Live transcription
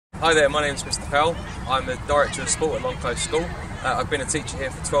Hi there, my name is Mr. Powell. I'm the Director of Sport at Longclose School. I've been a teacher here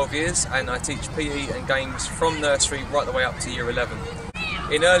for 12 years and I teach PE and games from nursery right the way up to year 11.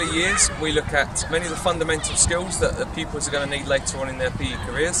 In early years we look at many of the fundamental skills that the pupils are going to need later on in their PE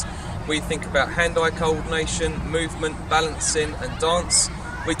careers. We think about hand-eye coordination, movement, balancing and dance.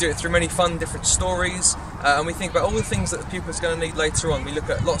 We do it through many fun different stories and we think about all the things that the pupils are going to need later on. We look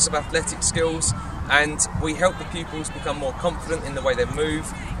at lots of athletic skills and we help the pupils become more confident in the way they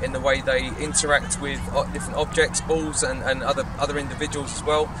move, in the way they interact with different objects, balls and other individuals as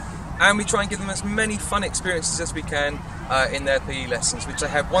well. And we try and give them as many fun experiences as we can in their PE lessons, which they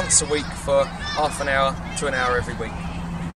have once a week for half an hour to an hour every week.